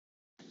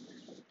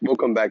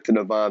Welcome back to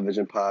the Vine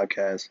Vision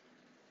Podcast.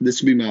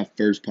 This will be my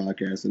first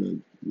podcast in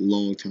a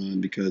long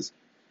time because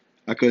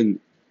I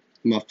couldn't,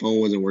 my phone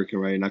wasn't working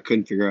right and I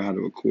couldn't figure out how to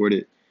record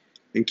it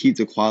and keep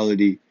the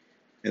quality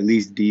at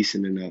least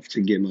decent enough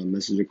to get my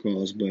message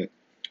across. But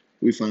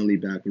we finally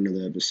back with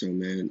another episode,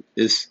 man.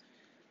 This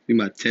will be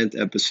my 10th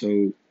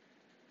episode.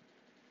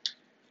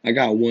 I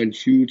got one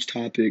huge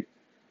topic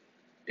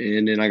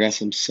and then I got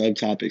some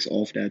subtopics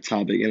off that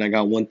topic and I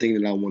got one thing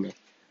that I want to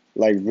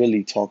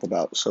really talk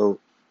about. So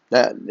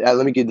let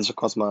me get this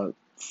across my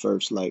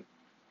first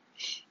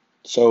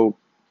so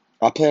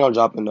I plan on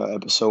dropping an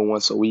episode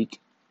once a week,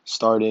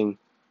 starting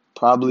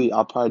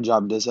I'll probably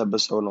drop this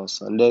episode on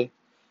Sunday,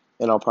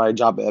 and I'll probably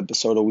drop an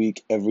episode a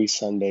week every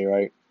Sunday,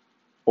 right?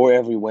 Or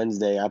every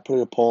Wednesday. I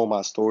put a poll on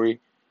my story,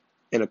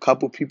 and a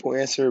couple people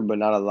answered, but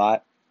not a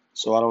lot.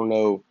 So I don't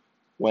know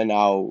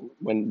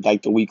when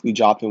like the weekly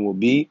dropping will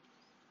be,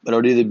 but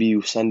it'll either be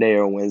Sunday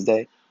or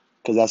Wednesday,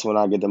 because that's when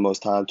I get the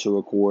most time to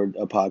record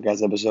a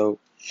podcast episode.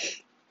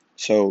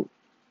 So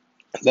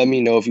let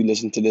me know if you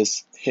listen to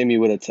this. Hit me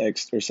with a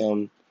text or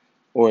something,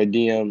 or a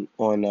DM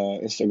on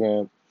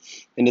Instagram,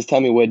 and just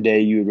tell me what day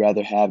you would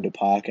rather have the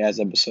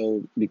podcast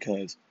episode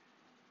because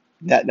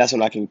that's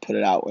when I can put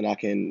it out and I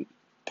can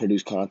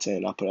produce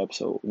content. I'll put an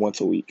episode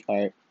once a week.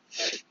 All right,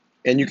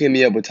 and you can hit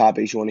me up with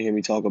topics you want to hear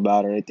me talk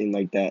about or anything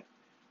like that.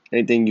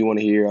 Anything you want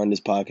to hear on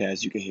this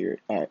podcast, you can hear it.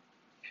 All right,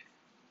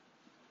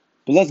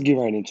 but let's get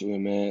right into it,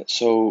 man.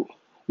 So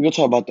we're gonna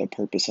talk about the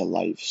purpose of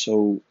life.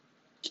 So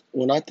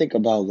when I think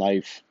about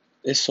life,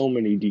 there's so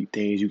many deep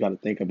things you got to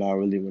think about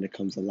really when it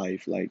comes to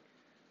life. Like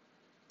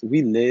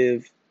we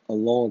live a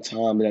long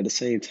time, but at the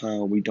same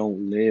time, we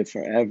don't live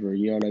forever.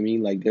 You know what I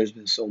mean? Like, there's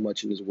been so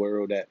much in this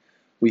world that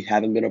we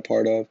haven't been a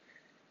part of,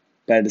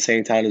 but at the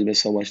same time, there's been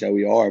so much that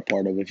we are a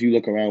part of. If you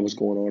look around what's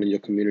going on in your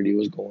community,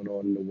 what's going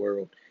on in the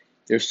world,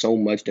 there's so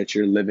much that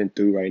you're living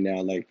through right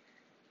now. Like,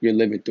 you're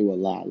living through a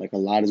lot. Like, a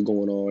lot is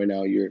going on right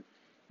now. You're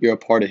a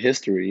part of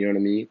history. You know what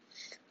I mean?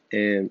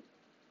 And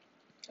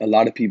a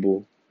lot of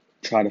people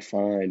try to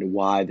find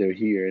why they're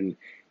here, and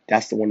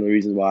that's one of the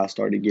reasons why I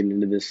started getting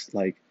into this.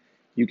 Like,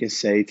 you can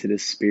say to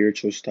this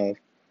spiritual stuff.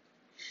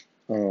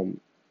 Um,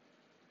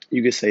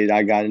 you could say that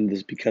I got into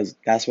this because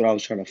that's what I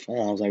was trying to find.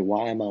 I was like,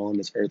 why am I on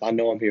this earth? I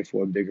know I'm here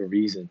for a bigger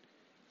reason.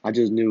 I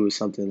just knew it was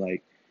something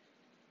like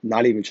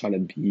not even trying to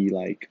be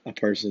like a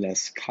person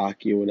that's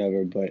cocky or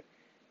whatever, but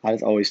I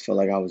just always felt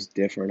like I was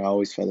different. I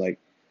always felt like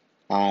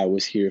I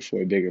was here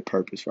for a bigger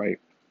purpose, right?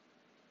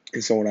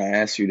 And so when I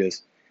asked you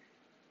this,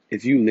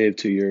 if you live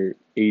to your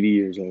 80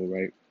 years old,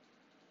 right?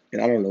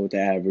 And I don't know what the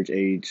average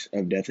age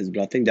of death is,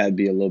 but I think that'd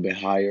be a little bit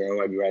higher or it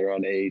might be right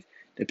around the age,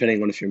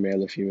 depending on if you're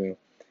male or female.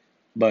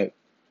 But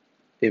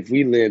if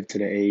we live to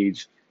the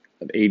age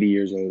of 80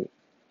 years old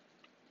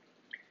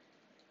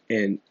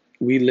and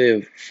we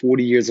live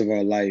 40 years of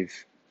our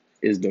life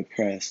is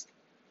depressed,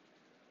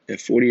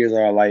 and 40 years of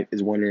our life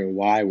is wondering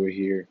why we're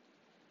here,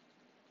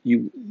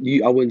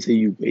 I wouldn't say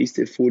you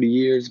wasted 40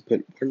 years,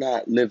 but we're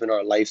not living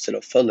our life to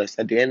the fullest.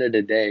 At the end of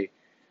the day,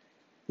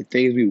 the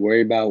things we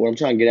worry about, what I'm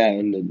trying to get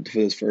at for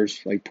this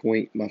first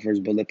point, my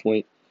first bullet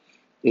point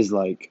is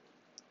like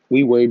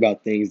we worry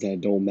about things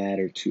that don't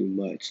matter too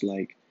much.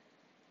 Like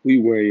we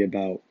worry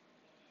about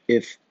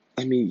if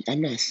I mean,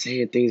 I'm not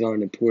saying things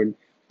aren't important,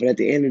 but at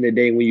the end of the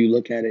day, when you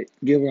look at it,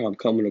 get where I'm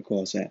coming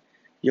across at.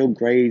 Your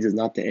grades is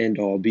not the end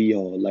all be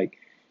all. Like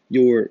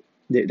your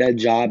that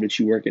job that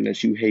you work in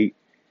that you hate,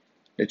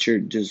 that you're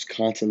just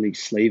constantly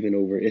slaving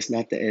over, it's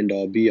not the end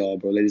all be all,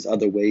 bro. There's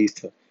other ways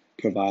to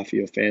provide for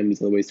your family,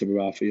 other ways to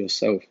provide for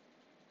yourself.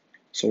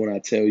 So when I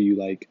tell you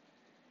like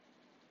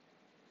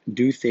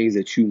do things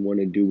that you want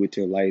to do with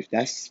your life,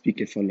 that's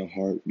speaking from the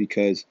heart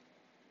because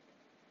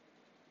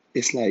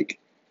it's like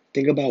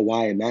think about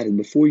why it matters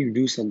before you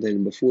do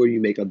something, before you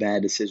make a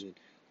bad decision,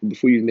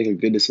 before you make a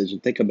good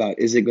decision. Think about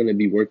is it going to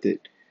be worth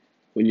it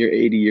when you're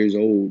 80 years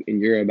old and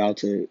you're about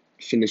to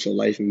finish your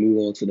life and move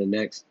on to the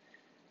next?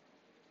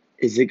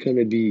 Is it going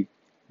to be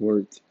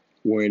worth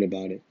worrying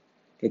about it?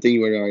 The thing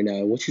you're worrying right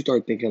now. Once you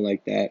start thinking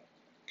like that,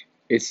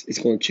 it's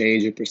going to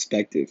change your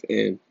perspective.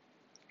 And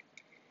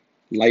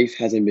life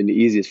hasn't been the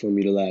easiest for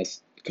me the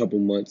last couple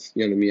months.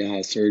 You know what I mean? I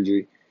had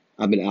surgery.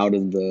 I've been out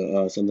of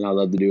the something I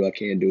love to do. I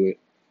can't do it.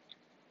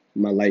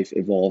 My life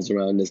evolves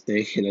around this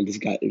thing, and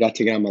it got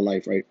taken out of my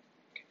life, right?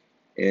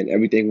 And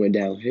everything went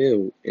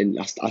downhill. And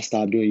I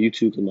stopped doing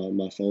YouTube because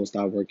my phone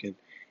stopped working,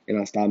 and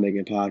I stopped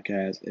making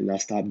podcasts, and I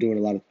stopped doing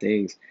a lot of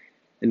things.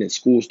 And then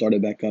school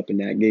started back up,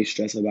 and that gave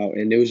stress about,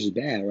 and it was just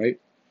bad, right?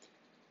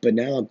 But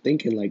now I'm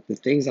thinking like the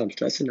things I'm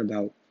stressing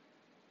about,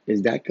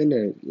 is that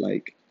gonna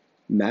like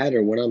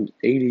matter when I'm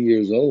 80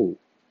 years old?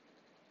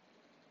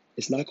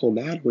 It's not gonna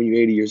matter when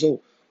you're 80 years old.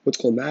 What's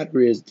gonna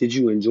matter is did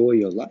you enjoy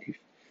your life?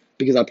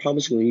 Because I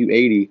promise you, when you're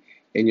 80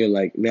 and you're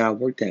like, man, I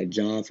worked that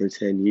job for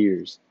 10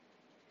 years,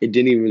 it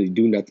didn't even really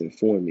do nothing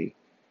for me.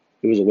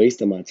 It was a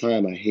waste of my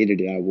time. I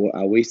hated it.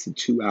 I wasted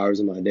 2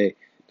 hours of my day.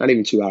 Not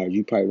even 2 hours.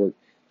 You probably work,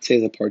 say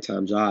it's a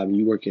part-time job, and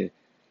you working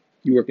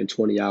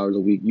 20 hours a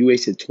week. You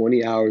wasted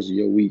 20 hours of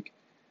your week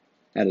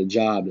at a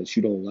job that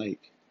you don't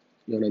like.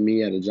 You know what I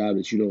mean? At a job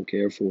that you don't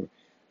care for,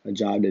 a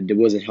job that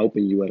wasn't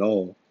helping you at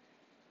all.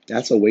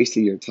 That's a waste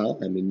of your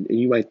time. And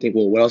you might think,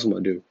 well, what else am I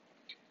gonna do?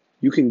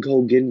 You can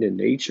go get into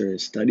nature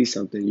and study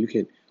something. You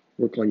can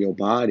work on your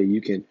body.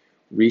 You can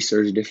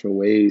research different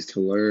ways to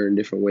learn,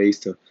 different ways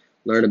to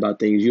learn about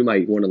things you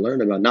might want to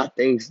learn about. Not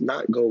things,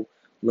 not go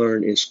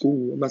learn in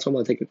school. I'm not talking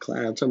about take a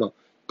class. I'm talking about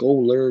go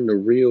learn the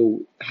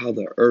real how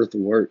the earth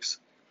works.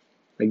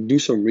 Like do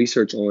some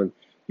research on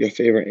your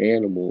favorite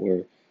animal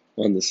or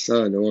on the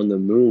sun or on the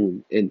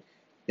moon. And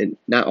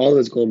not all of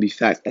it's going to be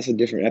facts. That's a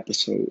different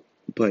episode.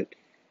 But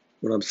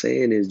what I'm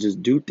saying is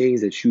just do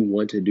things that you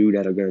want to do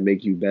that are going to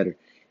make you better.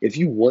 If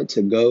you want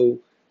to go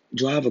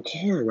drive a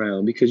car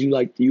around because you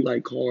like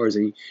cars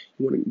and you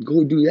want to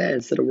go do that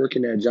instead of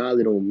working that job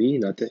that don't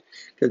mean nothing.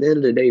 Because at the end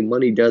of the day,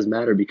 money does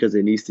matter because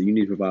you need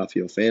to provide for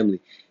your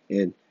family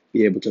and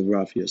be able to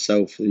provide for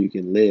yourself so you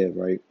can live,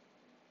 right?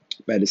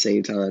 But at the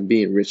same time,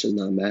 being rich does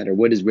not matter.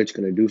 What is rich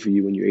going to do for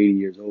you when you're 80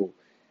 years old?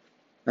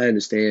 I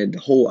understand the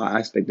whole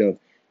aspect of,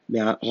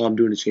 man, all I'm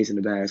doing is chasing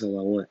the bag. That's all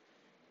I want.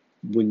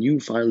 When you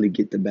finally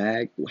get the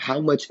bag,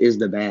 how much is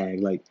the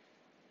bag? Like,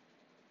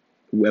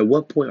 at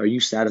what point are you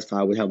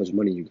satisfied with how much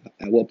money you got?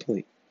 At what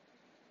point?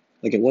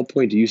 Like, at what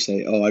point do you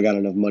say, oh, I got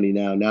enough money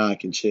now. Now I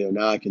can chill.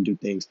 Now I can do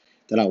things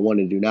that I want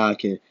to do. Now I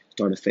can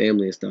start a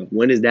family and stuff.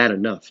 When is that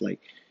enough? Like,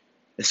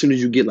 as soon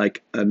as you get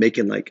like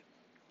making like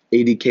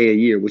 80K a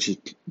year, which is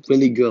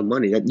really good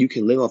money, that you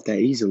can live off that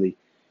easily,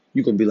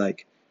 you're gonna be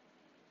like,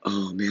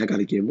 oh man, I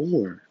gotta get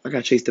more. I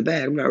gotta chase the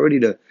bag. I'm not ready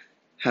to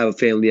have a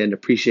family and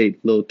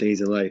appreciate little things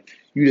in life.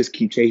 You just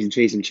keep chasing,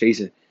 chasing,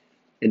 chasing.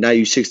 And now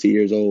you're 60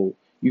 years old.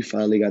 You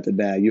finally got the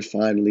bag. You're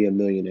finally a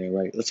millionaire,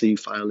 right? Let's say you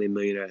finally a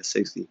millionaire at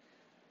 60.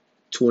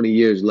 20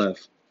 years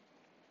left.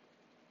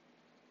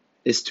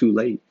 It's too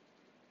late.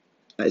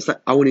 It's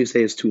not, I wouldn't even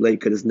say it's too late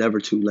because it's never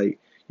too late.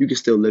 You can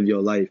still live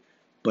your life.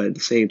 But at the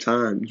same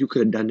time, you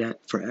could have done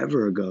that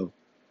forever ago.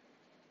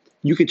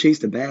 You can chase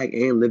the bag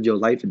and live your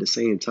life at the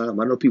same time.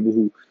 I know people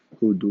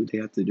who do what they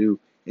have to do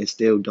and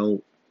still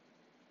don't,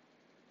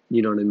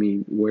 you know what I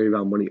mean, worry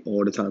about money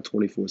all the time,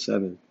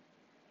 24/7.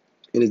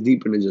 And it's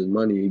deeper than just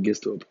money. It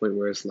gets to a point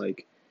where it's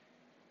like,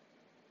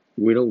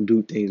 we don't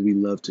do things we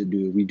love to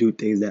do. We do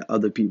things that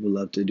other people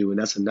love to do, and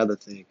that's another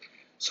thing.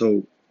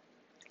 So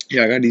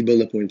yeah, I got these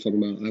bullet points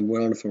talking about. I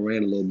went on for a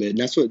rant a little bit, and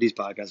that's what these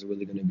podcasts are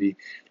really going to be.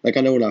 Like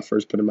I know when I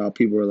first put them out,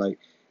 people were like,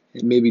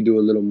 "Hey, maybe do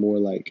a little more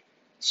like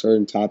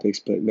certain topics,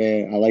 but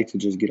man, I like to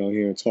just get on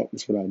here and talk.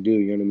 That's what I do.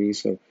 You know what I mean?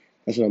 So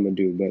that's what I'm gonna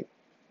do. But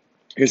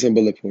here's some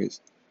bullet points.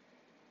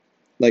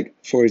 Like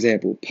for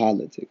example,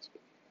 politics.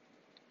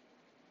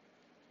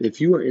 If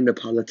you are into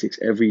politics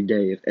every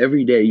day, if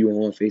every day you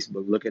are on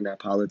Facebook looking at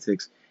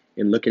politics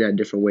and looking at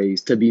different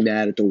ways to be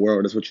mad at the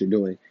world, that's what you're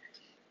doing.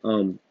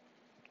 Um,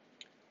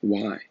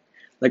 why?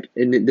 Like,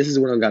 and this is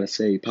what I'm gotta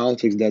say.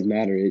 Politics does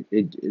matter.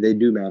 They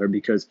do matter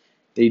because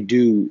they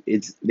do.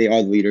 They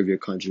are the leader of your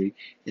country,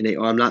 and they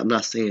are. I'm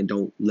not saying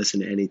don't listen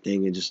to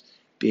anything and just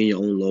be in your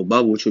own little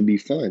bubble, which would be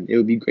fun. It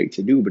would be great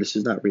to do, but it's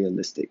just not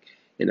realistic.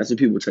 And that's what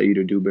people tell you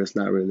to do, but it's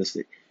not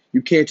realistic.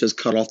 You can't just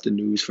cut off the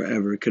news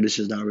forever because it's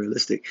just not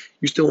realistic.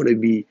 You still want to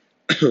be,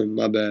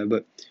 my bad,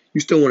 but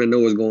you still want to know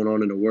what's going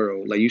on in the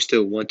world. Like you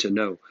still want to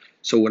know.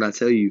 So when I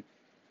tell you,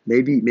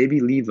 maybe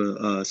leave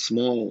a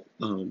small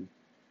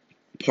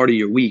part of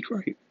your week,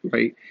 right?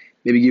 Right?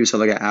 Maybe give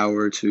yourself like an hour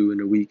or two in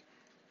a week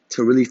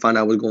to really find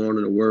out what's going on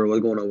in the world,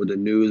 what's going on with the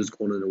news, what's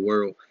going on in the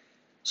world.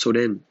 So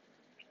then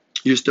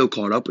you're still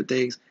caught up with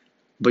things,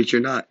 but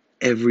you're not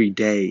every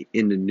day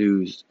in the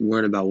news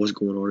worrying about what's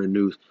going on in the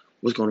news,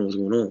 what's going on, what's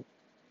going on.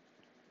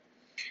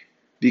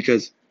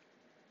 Because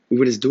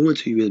what it's doing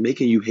to you is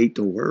making you hate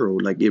the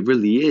world. Like it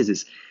really is.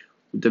 It's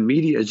the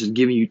media is just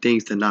giving you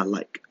things to not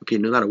like. Okay,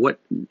 no matter what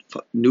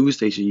news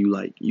station you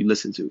like, you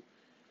listen to,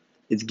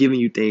 it's giving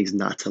you things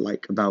not to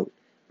like about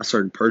a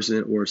certain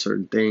person or a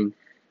certain thing.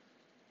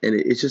 And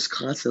it's just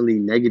constantly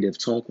negative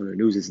talk on the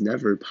news. It's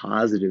never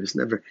positive. It's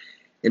never,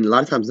 and a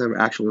lot of times, never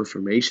actual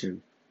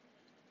information.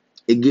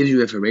 It gives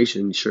you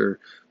information, sure,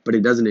 but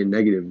it doesn't in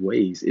negative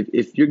ways.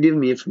 If you're giving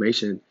me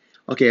information,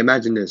 okay,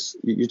 imagine this: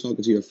 you're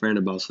talking to your friend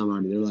about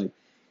somebody. They're like,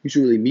 you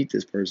should really meet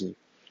this person,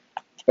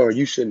 or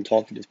you shouldn't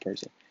talk to this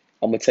person.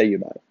 I'm gonna tell you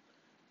about it.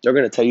 They're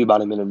gonna tell you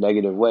about him in a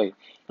negative way.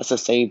 That's the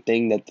same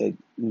thing that the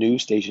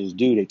news stations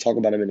do. They talk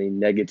about him in a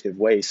negative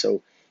way.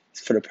 So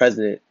for the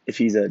president, if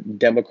he's a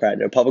Democrat,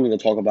 the Republicans will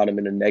talk about him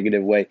in a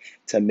negative way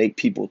to make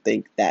people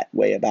think that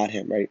way about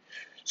him, right?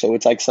 So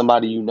it's like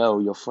somebody you know,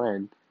 your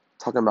friend,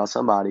 talking about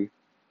somebody,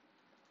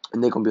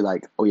 and they're gonna be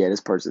like, "Oh yeah, this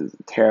person's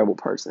a terrible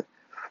person."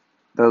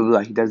 They'll be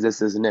like, "He does this,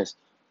 this, and this."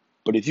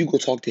 But if you go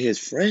talk to his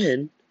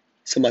friend,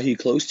 somebody he's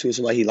close to,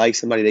 somebody he likes,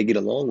 somebody they get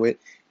along with,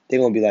 they're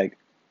gonna be like,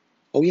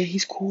 "Oh yeah,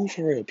 he's cool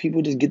for real."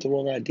 People just get the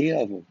wrong idea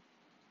of him,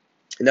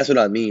 and that's what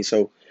I mean.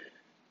 So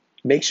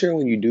make sure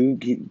when you do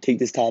take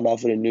this time out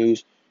for the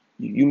news,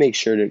 you make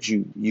sure that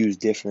you use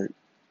different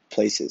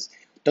places.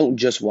 Don't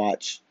just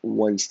watch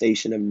one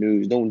station of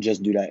news. Don't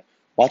just do that.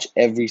 Watch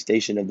every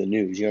station of the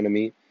news. You know what I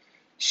mean?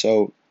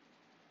 So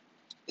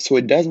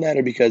it does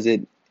matter because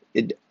it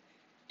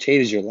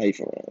changes your life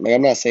around. Like,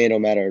 I'm not saying it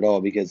don't matter at all,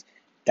 because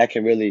that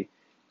can be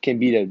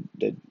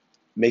the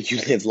make you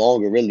live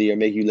longer, really, or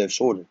make you live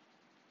shorter.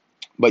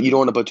 But you don't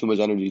want to put too much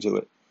energy to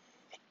it,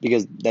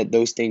 because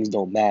those things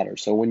don't matter.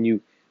 So when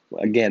you,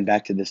 again,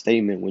 back to the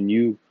statement, when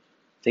you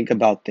think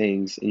about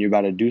things and you're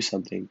about to do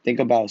something, think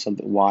about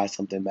something, why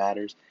something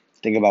matters.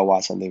 Think about why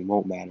something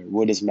won't matter.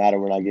 Will this matter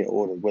when I get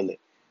older? Will it?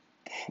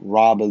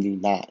 Probably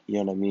not. You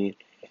know what I mean?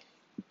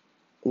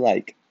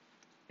 Like,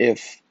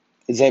 if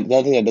it's like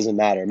nothing that doesn't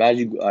matter.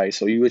 Imagine, all right,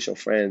 so you with your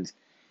friends,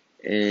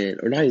 and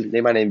or not even,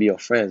 they might not even be your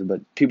friends,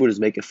 but people just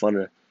making fun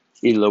of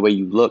either the way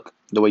you look,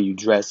 the way you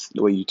dress,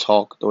 the way you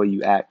talk, the way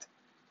you act.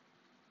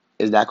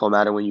 Is that gonna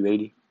matter when you're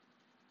 80?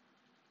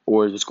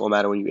 Or is what's gonna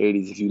matter when you're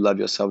 80 if you love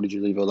yourself? Did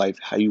you live your life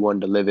how you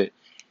wanted to live it?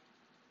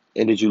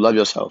 And did you love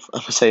yourself?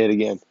 I'm gonna say it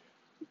again.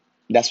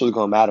 That's what's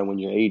gonna matter when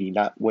you're 80,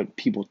 not what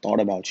people thought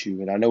about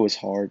you. And I know it's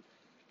hard.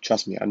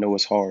 Trust me, I know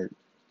it's hard.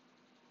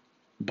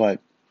 But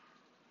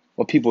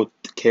what people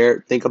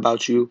think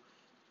about you,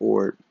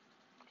 or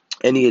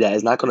any of that,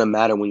 is not gonna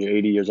matter when you're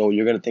 80 years old.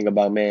 You're gonna think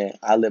about, man,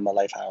 I lived my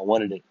life how I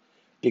wanted it.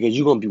 Because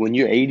you're gonna be, when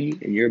you're 80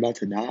 and you're about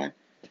to die,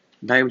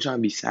 not even trying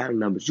to be sad or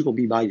nothing, but you're gonna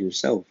be by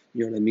yourself.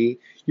 You know what I mean?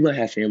 You might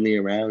have family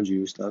around you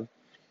and stuff,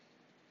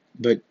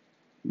 but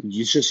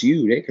it's just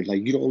you there.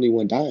 Like, you're the only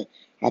one dying.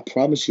 I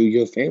promise you,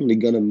 your family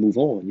gonna move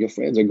on. Your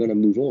friends are gonna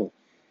move on.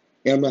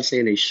 And I'm not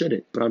saying they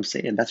shouldn't, but I'm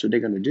saying that's what they're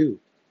gonna do.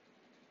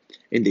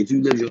 And if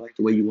you live your life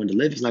the way you want to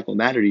live, it's not gonna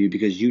matter to you,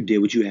 because you did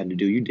what you had to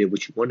do. You did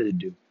what you wanted to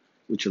do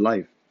with your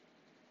life.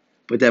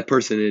 But that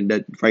person in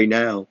that right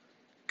now,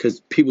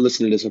 because people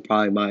listening to this are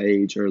probably my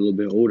age or a little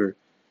bit older,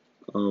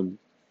 um,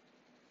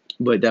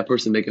 but that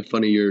person making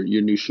fun of your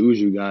new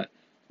shoes you got,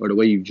 or the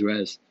way you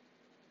dress,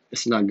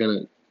 it's not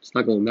gonna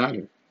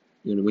matter.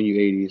 You know, when you're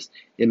 80s,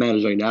 it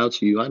matters right now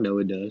to you. I know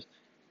it does.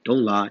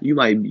 Don't lie. You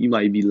might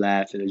be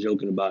laughing and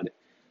joking about it,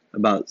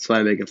 about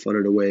somebody making fun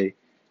of the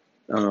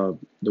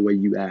way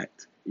you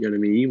act. You know what I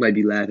mean? You might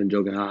be laughing,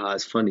 joking, haha,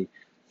 it's funny,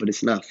 but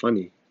it's not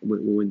funny.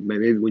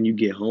 Maybe when you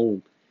get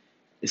home,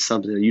 it's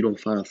something that you don't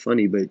find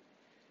funny, but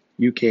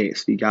you can't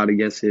speak out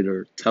against it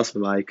or tell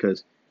somebody,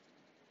 because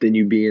then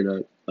you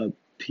being a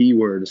P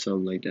word or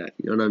something like that.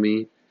 You know what I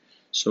mean?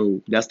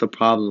 So that's the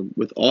problem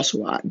with,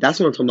 also, that's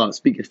what I'm talking about,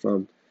 speaking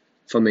from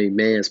a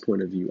man's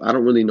point of view. I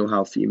don't really know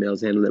how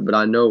females handle it, but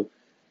I know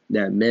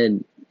that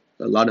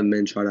a lot of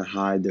men try to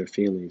hide their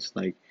feelings.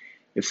 Like,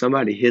 if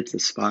somebody hits a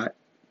spot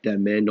that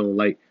men don't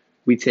like,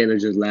 we tend to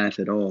just laugh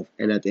it off.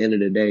 And at the end of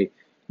the day,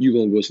 you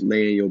gonna go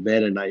lay in your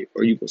bed at night,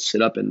 or you gonna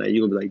sit up at night.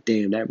 You gonna be like,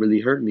 damn, that really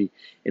hurt me.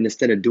 And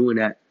instead of doing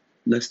that,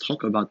 let's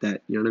talk about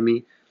that. You know what I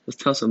mean?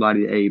 Let's tell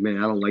somebody, hey man,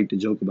 I don't like to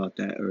joke about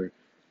that, or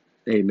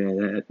hey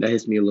man, that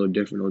hits me a little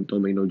different.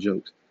 Don't make no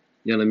jokes.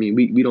 You know what I mean?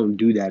 We don't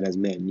do that as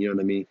men. You know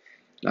what I mean?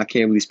 I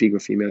can't really speak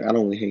with females. I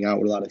don't really hang out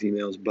with a lot of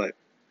females, but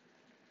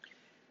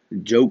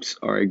jokes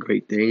are a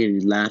great thing,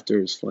 and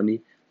laughter is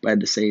funny. But at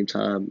the same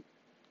time,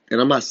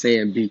 and I'm not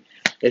saying be.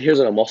 And here's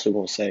what I'm also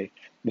gonna say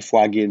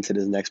before I get into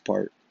this next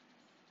part: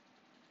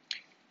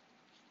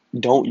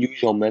 don't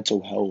use your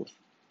mental health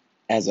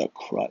as a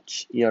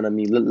crutch. You know what I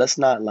mean? Let's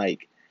not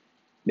like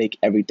make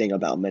everything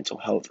about mental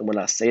health. And when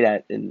I say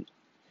that, and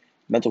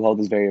mental health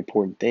is a very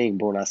important thing,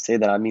 but when I say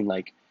that, I mean,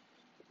 like,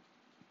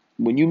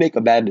 when you make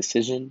a bad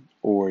decision,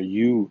 or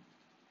you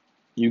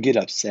get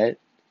upset,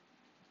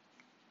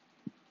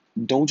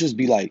 don't just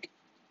be like,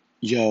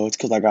 yo, it's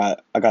because I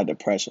got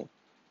depression.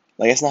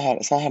 Like, it's not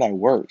how that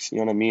works. You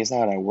know what I mean? It's not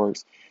how that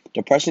works.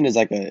 Depression is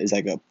like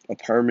a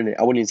permanent.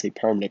 I wouldn't even say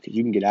permanent, because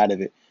you can get out of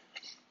it,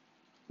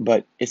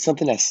 but it's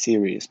something that's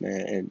serious,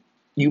 man. And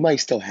you might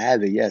still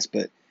have it, yes,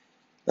 but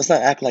let's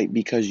not act like,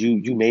 because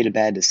you made a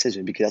bad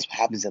decision, because that's what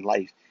happens in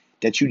life,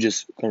 that you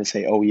just gonna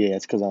say, oh yeah,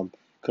 it's because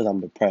I'm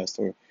depressed,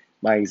 or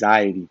my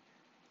anxiety.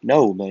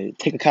 No, man,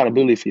 take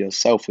accountability for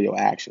yourself, for your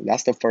action.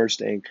 That's the first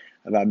thing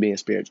about being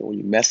spiritual. When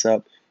you mess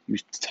up, you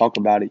talk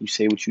about it, you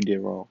say what you did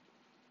wrong.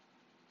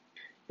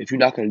 If you're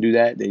not going to do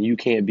that, then you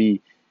can't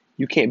be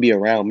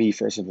around me,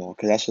 first of all,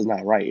 because that's just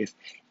not right. If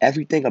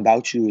everything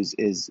about you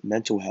is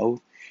mental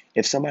health,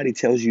 if somebody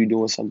tells you you're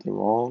doing something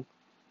wrong,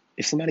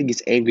 if somebody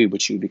gets angry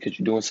with you because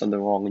you're doing something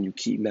wrong and you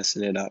keep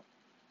messing it up,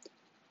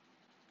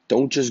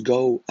 don't just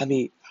go. I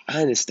mean,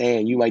 I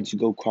understand you might just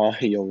go cry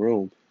in your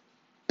room,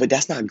 but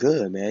that's not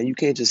good, man. You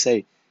can't just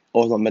say,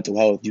 "Oh, it's my mental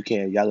health. You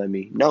can't yell at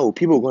me." No,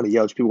 people are going to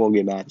yell at you. People are going to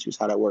get mad at you. That's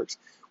how that works.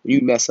 When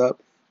you mess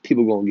up,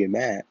 people are going to get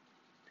mad.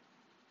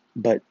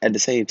 But at the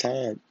same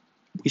time,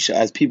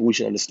 as people, we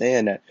should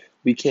understand that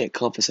we can't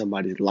comfort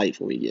somebody's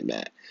life when we get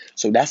mad.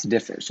 So that's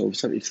different. So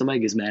if somebody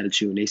gets mad at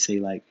you and they say,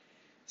 like,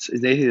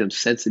 they say some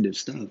sensitive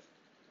stuff,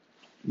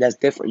 that's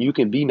different. You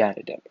can be mad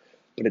at them.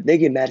 But if they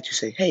get mad at you,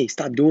 say, hey,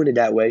 stop doing it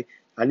that way.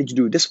 I need you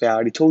to do it this way. I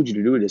already told you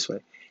to do it this way.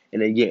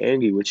 And they get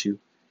angry with you.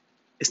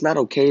 It's not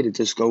okay to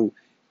just go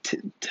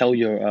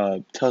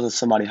tell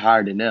somebody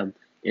higher than them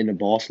in the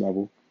boss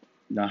level,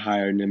 not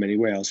higher than them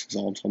anywhere else. That's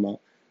all I'm talking about.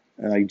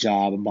 Like,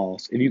 job and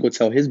boss. If you go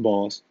tell his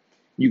boss,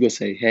 you go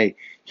say, hey,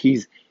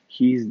 he's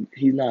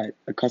not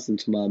accustomed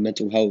to my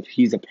mental health.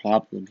 He's a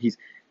problem.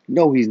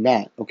 No, he's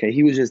not. Okay,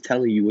 he was just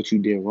telling you what you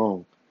did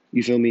wrong.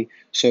 You feel me?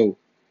 So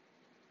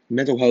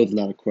mental health is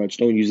not a crutch.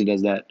 Don't use it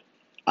as that.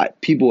 I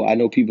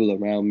know people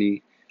around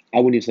me. I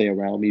wouldn't even say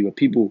around me, but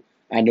people.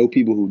 I know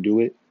people who do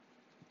it.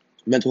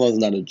 Mental health is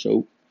not a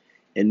joke,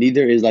 and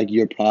neither is like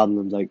your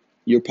problems. Like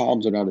your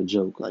problems are not a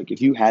joke. Like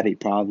if you have a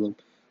problem,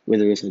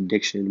 whether it's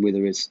addiction,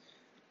 whether it's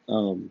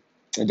um,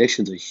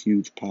 addiction's a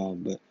huge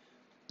problem, but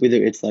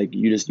whether it's like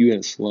you in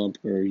a slump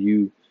or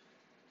your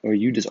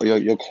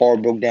car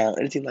broke down,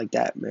 anything like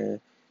that, man.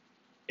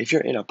 If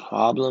you're in a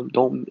problem,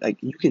 don't like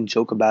you can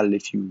joke about it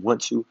if you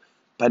want to,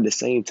 but at the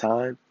same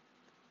time,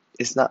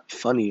 it's not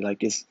funny.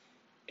 Like it's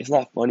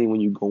not funny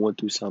when you're going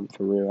through something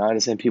for real. I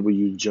understand people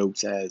use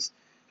jokes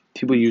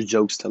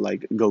to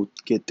like go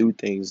get through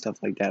things, stuff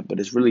like that, but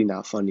it's really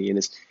not funny.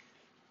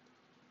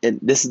 And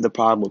this is the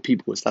problem with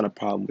people. It's not a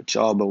problem with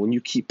y'all, but when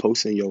you keep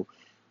posting your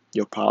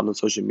problem on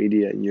social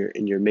media and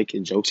you're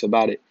making jokes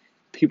about it,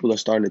 people are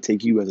starting to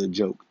take you as a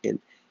joke. And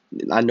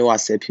I know I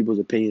said people's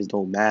opinions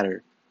don't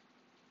matter,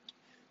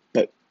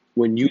 but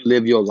when you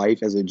live your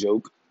life as a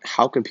joke,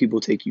 how can people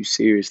take you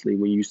seriously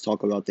when you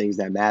talk about things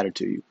that matter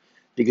to you?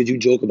 Because you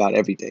joke about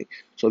everything.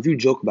 So if you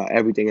joke about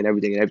everything and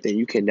everything and everything,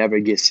 you can never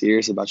get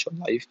serious about your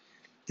life.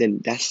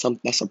 Then that's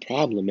a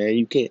problem, man.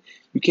 You can't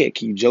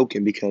keep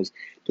joking because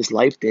this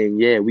life thing,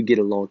 yeah, we get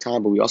a long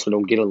time, but we also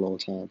don't get a long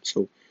time.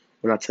 So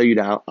when I tell you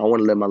that I want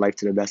to live my life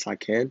to the best I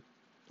can,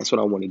 that's what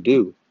I want to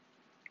do.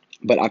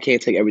 But I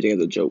can't take everything as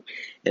a joke.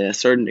 And at a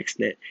certain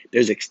extent,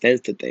 there's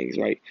extents to things,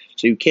 right?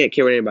 So you can't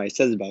care what anybody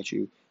says about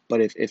you.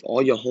 But if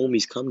all your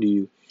homies come to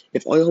you,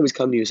 if all your homies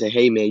come to you and say,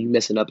 hey man, you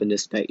messing up in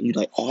this thing, you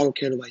like, oh, I don't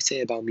care what nobody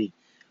say about me.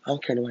 I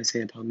don't care what nobody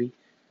say about me.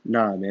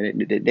 Nah,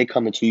 man, they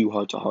coming to you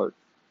heart to heart.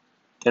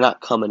 They're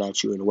not coming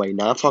at you in a way.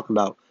 Now I'm talking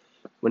about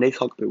when they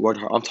talk about word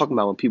heart. I'm talking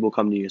about when people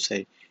come to you and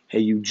say, hey,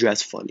 you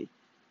dress funny.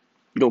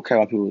 You don't care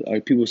about people. Or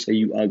people say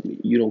you ugly.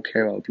 You don't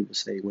care about what people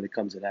say when it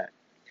comes to that.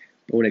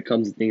 But when it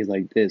comes to things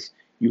like this,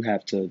 you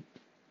have to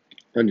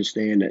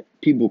understand that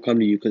people come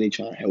to you because they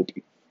try to help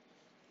you.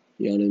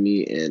 You know what I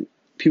mean? And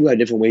people have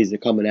different ways they're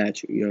coming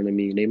at you. You know what I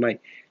mean? They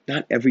might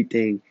not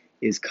everything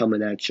is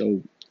coming at your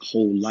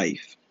whole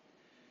life.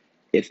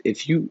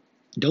 If you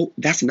don't,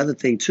 that's another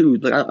thing too.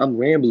 Like I'm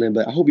rambling,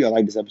 but I hope y'all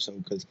like this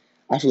episode because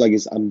I feel like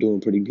I'm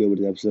doing pretty good with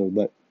this episode.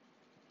 But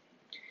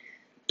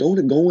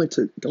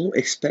don't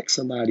expect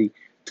somebody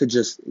to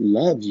just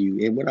love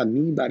you. And what I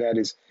mean by that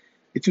is,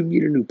 if you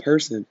meet a new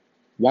person,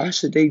 why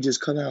should they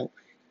just come out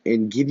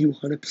and give you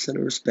 100%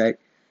 of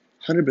respect,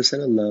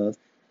 100% of love,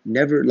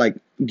 never like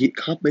get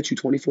compliment you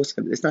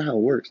 24/7? It's not how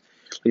it works.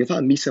 Like if I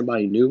meet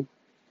somebody new,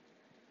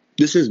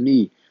 this is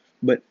me,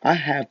 but I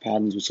have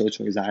problems with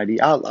social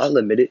anxiety. I'll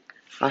admit it.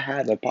 I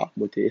have a problem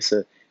with it.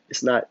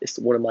 It's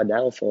one of my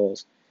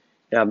downfalls,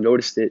 and I've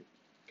noticed it.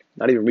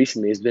 Not even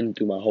recently. It's been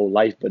through my whole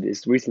life, but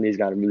it's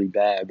gotten really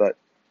bad. But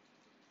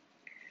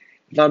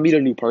if I meet a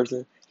new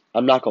person,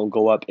 I'm not gonna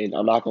go up and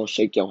I'm not gonna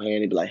shake your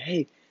hand and be like,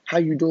 "Hey, how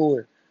you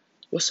doing?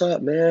 What's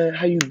up, man?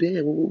 How you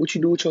been? What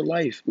you do with your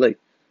life?" Like,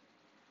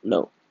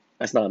 no,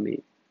 that's not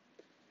me.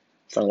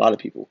 It's not a lot of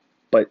people.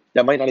 But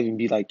that might not even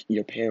be like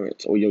your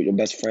parents or your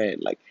best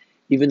friend. Like,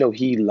 even though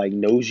he like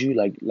knows you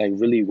like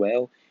really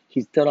well,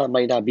 he still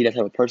might not be that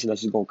type of person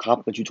that's just gonna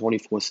compliment you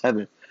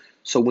 24/7.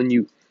 So when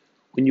you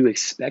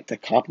expect a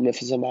compliment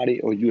from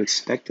somebody or you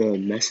expect a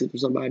message from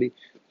somebody,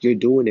 you're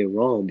doing it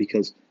wrong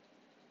because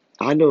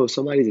I know if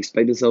somebody's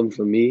expecting something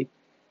from me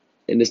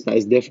and it's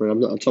different.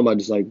 I'm talking about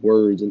just like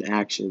words and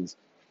actions.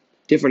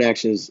 Different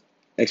actions,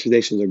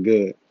 expectations are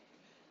good.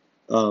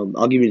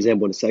 I'll give you an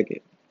example in a second.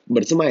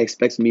 But if somebody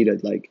expects me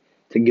to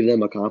give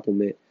them a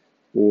compliment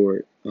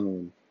or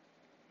or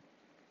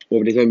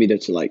if they expect me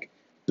to like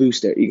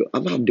boost their ego,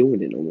 I'm not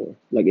doing it no more.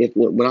 Like if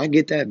when I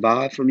get that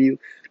vibe from you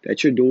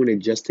that you're doing it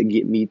just to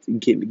get me to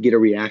get a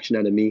reaction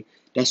out of me,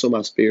 that's when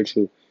my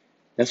spiritual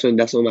that's when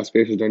my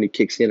spiritual journey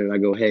kicks in and I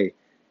go, hey,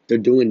 they're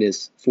doing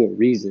this for a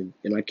reason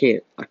and I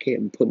can't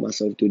put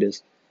myself through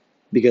this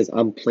because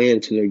I'm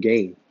playing to their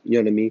game. You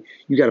know what I mean?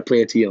 You got to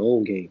play into your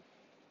own game.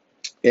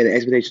 And the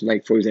expectation,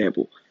 like for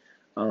example,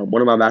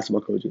 one of my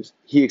basketball coaches,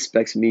 he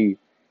expects me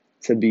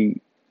to be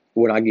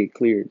when I get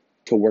cleared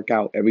to work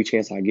out every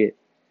chance I get.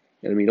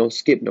 You know what I mean? Don't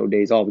skip no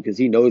days off because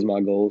he knows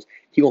my goals.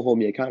 He gonna hold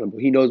me accountable.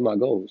 He knows my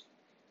goals,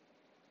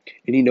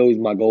 and he knows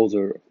my goals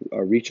are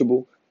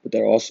reachable, but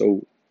they're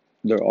also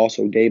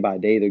day by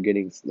day they're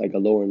getting like a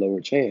lower and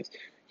lower chance.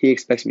 He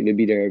expects me to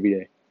be there every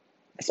day.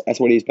 That's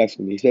what he expects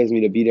from me. He expects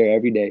me to be there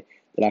every day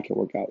that I can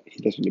work out. He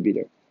expects me to be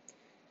there.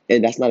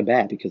 And that's not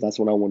bad because that's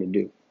what I want to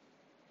do.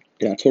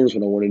 And I told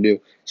him what I want to do.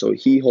 So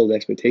he holds the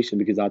expectation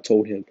because I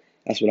told him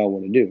that's what I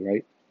want to do,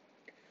 right?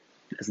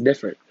 That's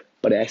different.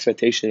 But the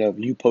expectation of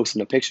you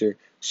posting a picture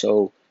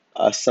so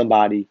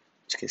somebody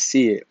can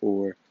see it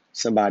or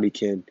somebody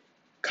can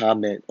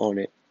comment on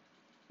it,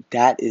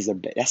 that's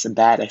a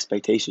bad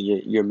expectation.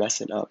 You're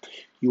messing up.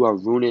 You are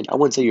ruining. I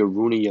wouldn't say you're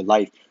ruining your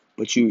life,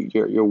 but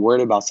you're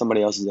worried about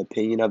somebody else's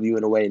opinion of you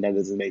in a way, and that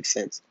doesn't make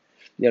sense.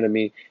 You know what I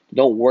mean?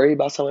 Don't worry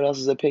about someone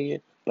else's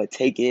opinion, but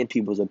take in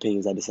people's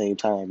opinions at the same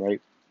time,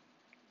 right?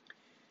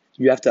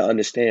 You have to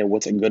understand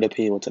what's a good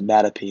opinion, what's a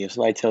bad opinion. If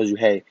somebody tells you,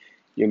 hey,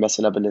 you're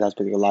messing up in this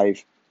aspect of your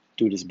life,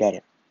 do this better.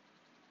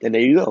 Then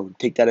there you go.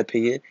 Take that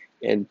opinion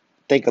and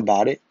think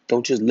about it.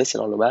 Don't just listen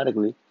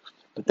automatically,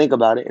 but think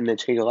about it and then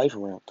change your life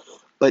around.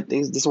 But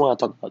this is what I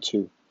talk about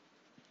too.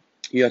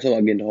 You gotta talk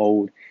about getting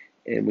old.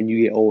 And when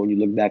you get old and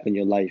you look back on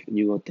your life and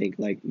you're gonna think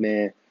like,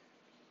 man,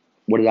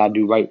 what did I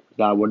do right?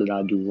 God, what did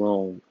I do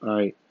wrong? All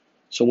right.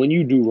 So when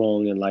you do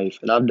wrong in life,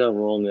 and I've done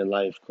wrong in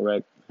life,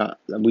 correct?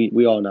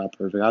 We all not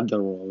perfect. I've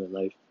done wrong in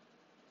life.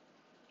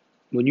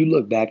 When you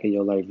look back in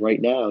your life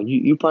right now,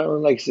 you probably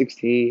only like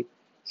 16,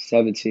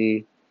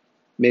 17,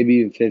 maybe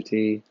even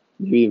 15,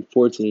 maybe even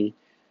 14,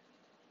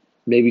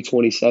 maybe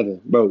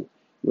 27. Bro,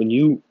 when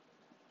you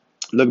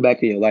look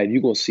back in your life,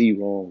 you're going to see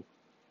wrong.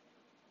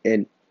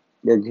 And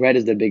regret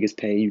is the biggest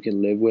pain you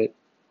can live with.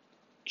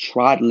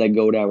 Try to let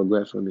go of that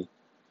regret from me.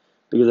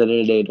 Because at the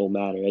end of the day, it don't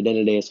matter. At the end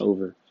of the day, it's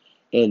over.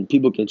 And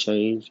people can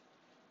change.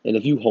 And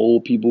if you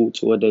hold people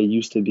to what they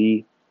used to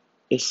be,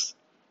 it's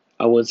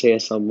I wouldn't say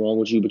there's something wrong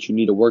with you, but you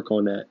need to work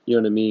on that. You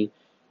know what I mean?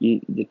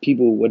 The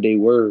people what they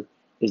were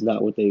is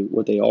not what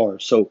they are.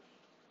 So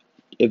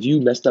if you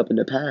messed up in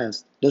the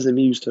past, doesn't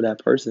mean you still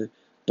that person.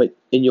 But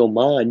in your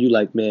mind, you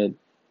like, man,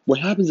 what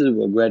happens is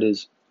regret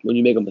is when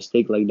you make a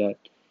mistake like that,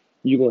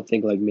 you're gonna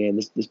think like, man,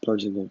 this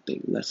person gonna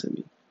think less of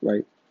me,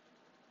 right?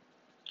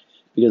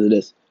 Because of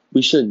this.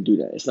 We shouldn't do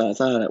that. It's not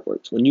how that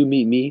works. When you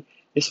meet me,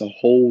 it's a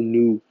whole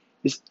new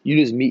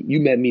you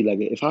met me like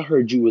if I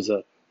heard you was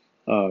uh,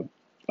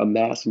 a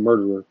mass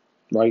murderer,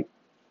 right?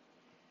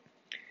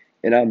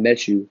 And I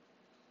met you,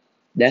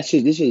 this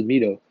is me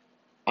though.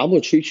 I'm gonna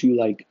treat you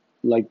like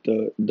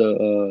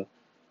the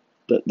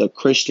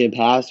Christian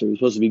pastor who's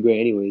supposed to be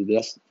great anyway.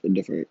 That's a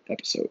different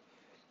episode.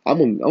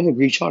 I'm gonna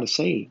greet y'all the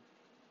same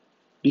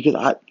because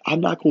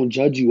I'm not gonna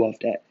judge you off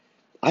that.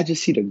 I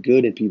just see the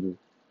good in people.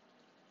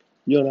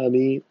 You know what I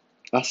mean?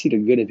 I see the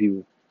good in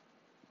people,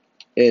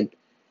 and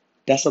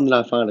that's something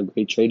I find a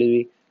great trait in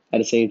me. At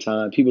the same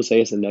time, people say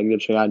it's a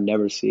negative trait. I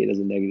never see it as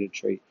a negative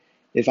trait.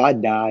 If I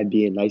die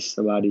being nice to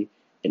somebody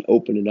and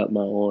opening up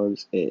my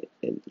arms and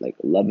like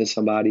loving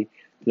somebody,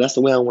 then that's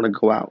the way I want to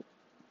go out.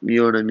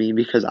 You know what I mean?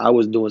 Because I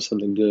was doing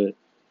something good.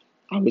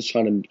 I was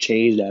trying to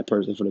change that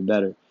person for the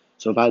better.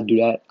 So if I do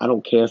that, I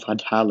don't care if I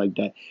die like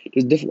that.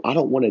 There's different. I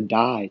don't want to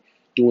die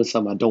doing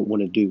something I don't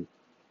want to do.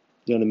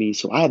 You know what I mean?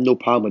 So I have no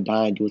problem with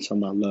dying doing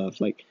something I love.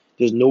 Like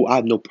I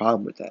have no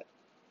problem with that.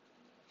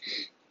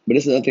 But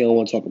this is another thing I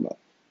want to talk about.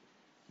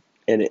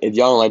 And if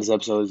y'all don't like this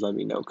episode, just let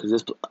me know because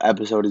this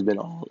episode has been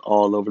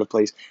all over the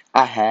place.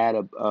 I had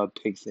a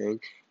big thing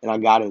and I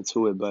got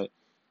into it, but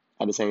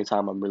at the same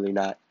time, I'm really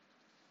not.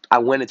 I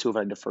went into it for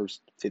like the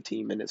first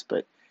 15 minutes,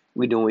 but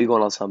we going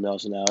on something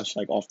else now. It's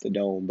like off the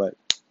dome. But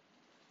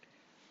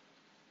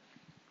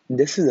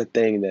this is a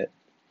thing that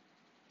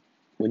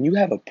when you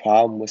have a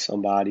problem with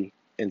somebody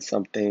and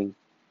something,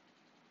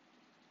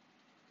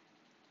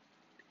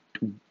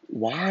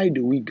 why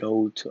do we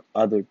go to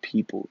other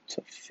people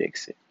to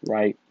fix it,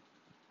 right?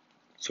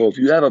 So if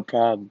you have a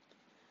problem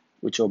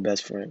with your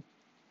best friend,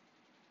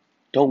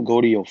 don't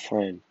go to your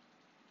friend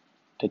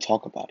to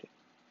talk about it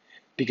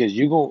because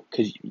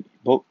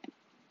both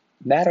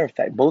matter of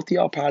fact, both of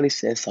y'all probably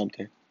said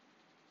something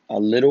a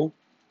little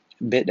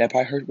bit that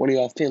probably hurt one of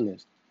y'all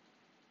feelings,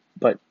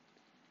 but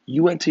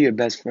you went to your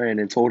best friend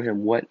and told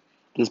him what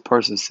this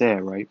person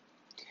said, right?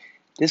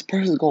 This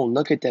person's gonna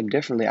look at them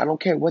differently. I don't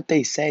care what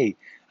they say.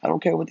 I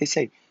don't care what they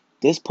say.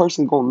 This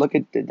person's gonna look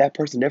at that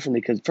person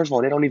differently because first of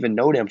all, they don't even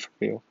know them for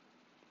real,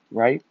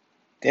 right?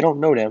 They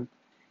don't know them,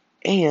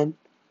 and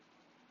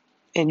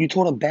you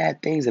told them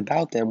bad things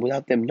about them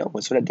without them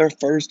knowing, so that their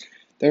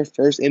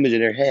first image in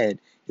their head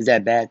is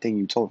that bad thing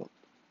you told them.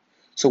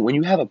 So when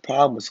you have a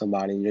problem with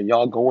somebody and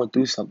y'all going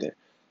through something,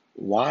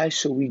 why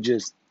should we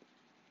just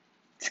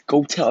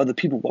go tell other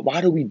people?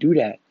 Why do we do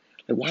that?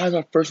 Like, why is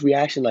our first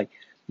reaction like,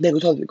 man, go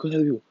tell other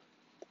people?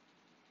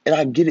 And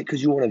I get it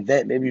because you want to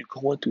vent, maybe you're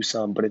going through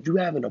something. But if you're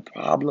having a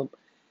problem,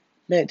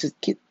 man, just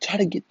try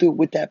to get through it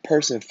with that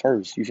person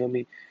first. You feel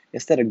me?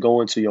 Instead of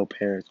going to your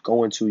parents,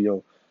 going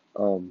to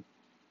um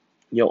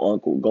your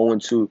uncle, going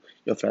to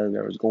your family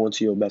members, going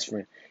to your best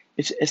friend.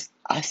 It's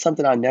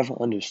something I never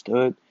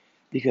understood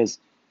because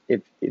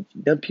if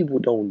them people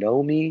don't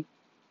know me,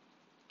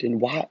 then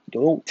why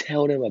don't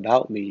tell them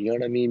about me? You know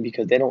what I mean?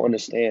 Because they don't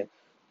understand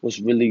what's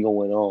really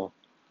going on.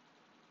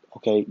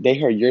 Okay, they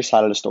heard your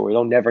side of the story.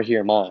 They'll never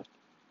hear mine,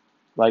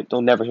 right?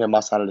 They'll never hear my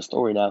side of the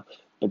story now,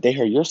 but they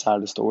heard your side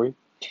of the story.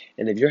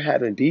 And if you're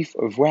having beef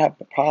or if we're having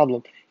a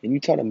problem and you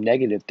tell them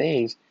negative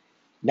things,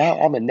 now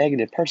I'm a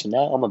negative person.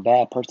 Now I'm a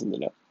bad person to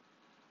them.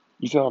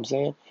 You feel what I'm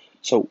saying?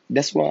 So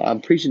that's why I'm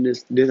preaching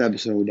this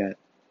episode that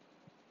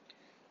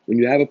when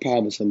you have a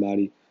problem with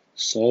somebody,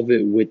 solve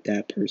it with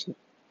that person.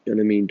 You know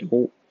what I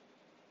mean?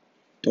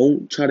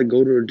 Don't try to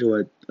go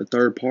to a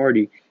third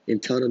party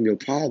and tell them your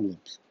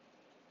problems.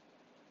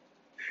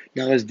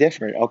 Now it's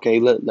different. Okay,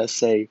 let's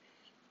say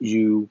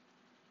you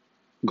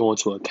go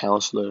into a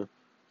counselor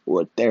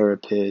or a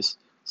therapist,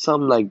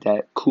 something like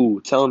that.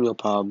 Cool. Tell them your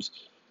problems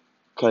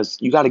because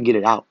you got to get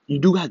it out. You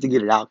do have to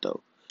get it out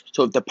though.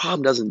 So if the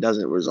problem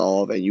doesn't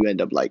resolve and you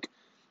end up like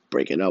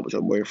breaking up with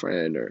your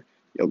boyfriend or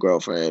your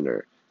girlfriend,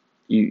 or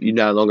you're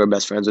no longer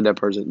best friends with that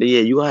person, then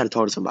yeah, you gotta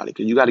talk to somebody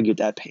because you gotta get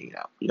that pain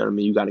out. You know what I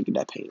mean? You gotta get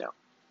that pain out.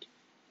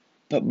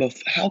 But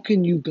how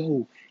can you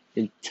go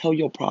and tell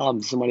your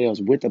problem to somebody else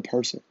with a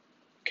person?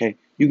 Okay,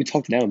 you can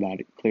talk to them about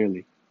it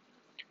clearly,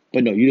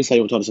 but no, you just say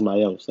you want to talk to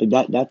somebody else. Like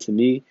that to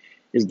me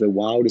is the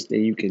wildest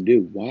thing you can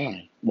do.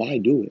 Why? Why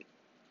do it?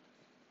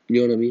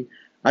 You know what I mean?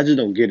 I just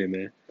don't get it,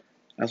 man.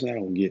 That's what I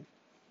don't get.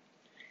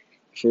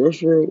 For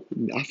real,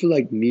 I feel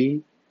like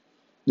me.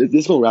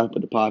 This gonna wrap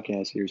up the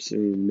podcast here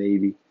soon,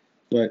 maybe.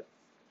 But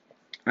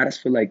I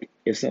just feel like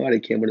if somebody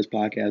came on this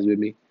podcast with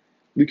me,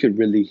 we could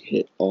really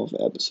hit off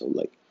an episode.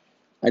 Like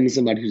I need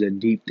somebody who's a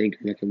deep thinker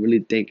that can really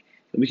think,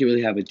 and we can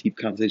really have a deep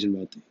conversation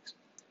about things.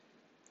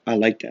 I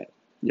like that.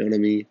 You know what I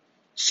mean?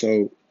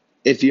 So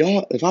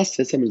if I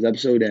said something in this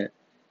episode that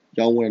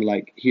y'all want to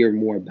like hear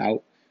more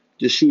about,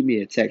 just shoot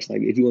me a text.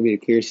 Like if you want me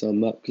to clear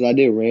something up, because I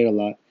did rant a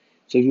lot.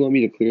 So if you want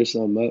me to clear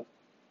something up,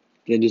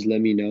 then just let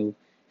me know.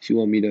 If you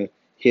want me to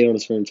hit on a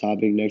certain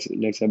topic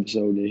next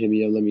episode, then hit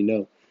me up. Let me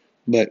know.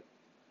 But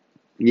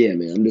yeah,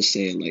 man, I'm just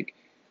saying like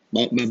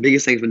my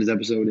biggest thing for this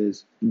episode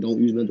is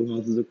don't use mental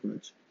health as a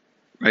crutch.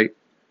 Right?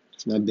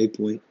 That's my big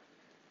point.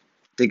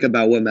 Think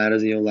about what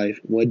matters in your life,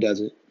 what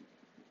doesn't,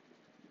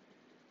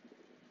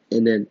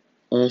 and then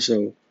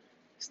also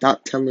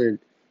stop telling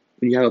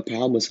when you have a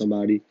problem with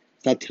somebody.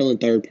 Stop telling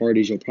third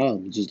parties your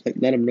problem. Just like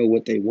let them know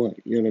what they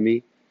want. You know what I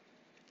mean?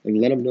 Like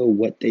let them know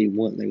what they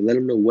want. Like let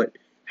them know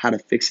how to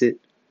fix it.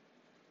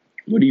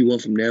 What do you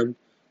want from them?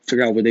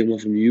 Figure out what they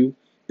want from you,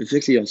 and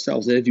fix it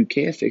yourself. And if you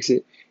can't fix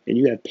it and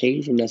you have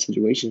pain from that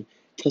situation,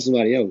 tell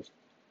somebody else.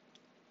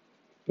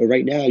 But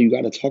right now, you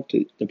got to talk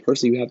to the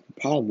person you have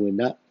the problem with,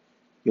 not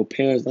your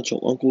parents, not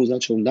your uncles,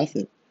 not your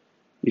nothing.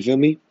 You feel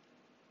me?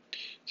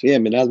 So yeah,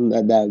 man,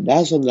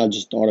 that's something I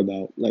just thought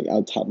about, like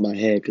out the top of my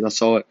head, because I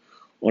saw it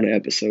on an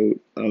episode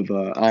of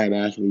I Am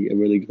Athlete, a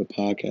really good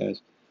podcast.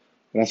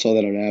 And I saw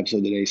that on an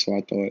episode today, so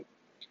I thought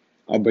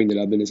I'll bring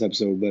that up in this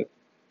episode. But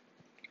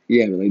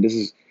yeah, man, like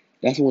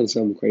that's one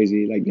something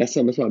crazy. Like that's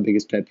my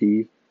biggest pet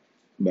peeve.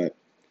 But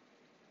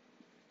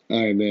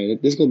all right, man,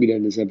 this is gonna be the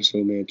end of this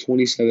episode, man.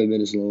 27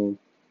 minutes long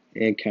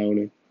and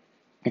counting.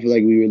 I feel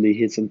like we really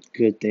hit some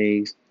good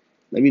things.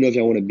 Let me know if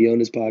y'all want to be on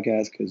this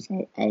podcast, because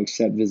I'll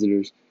accept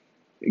visitors,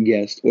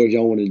 guests, or if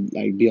y'all want to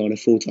like be on it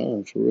full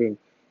time for real. I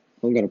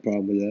don't got a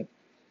problem with that.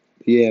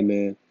 But yeah,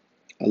 man,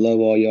 I love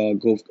all y'all.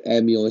 Go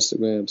add me on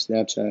Instagram,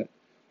 Snapchat,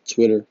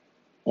 Twitter,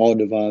 all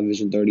Divine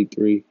Vision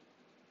 33.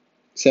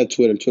 Except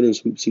Twitter.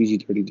 Twitter's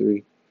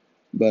HoopCG33.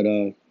 But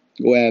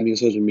go add me on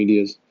social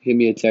medias. Hit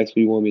me a text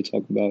what you want me to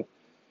talk about.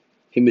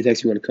 Hit me a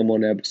text if you want to come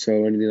on the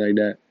episode or anything like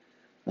that.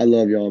 I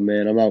love y'all,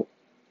 man. I'm out.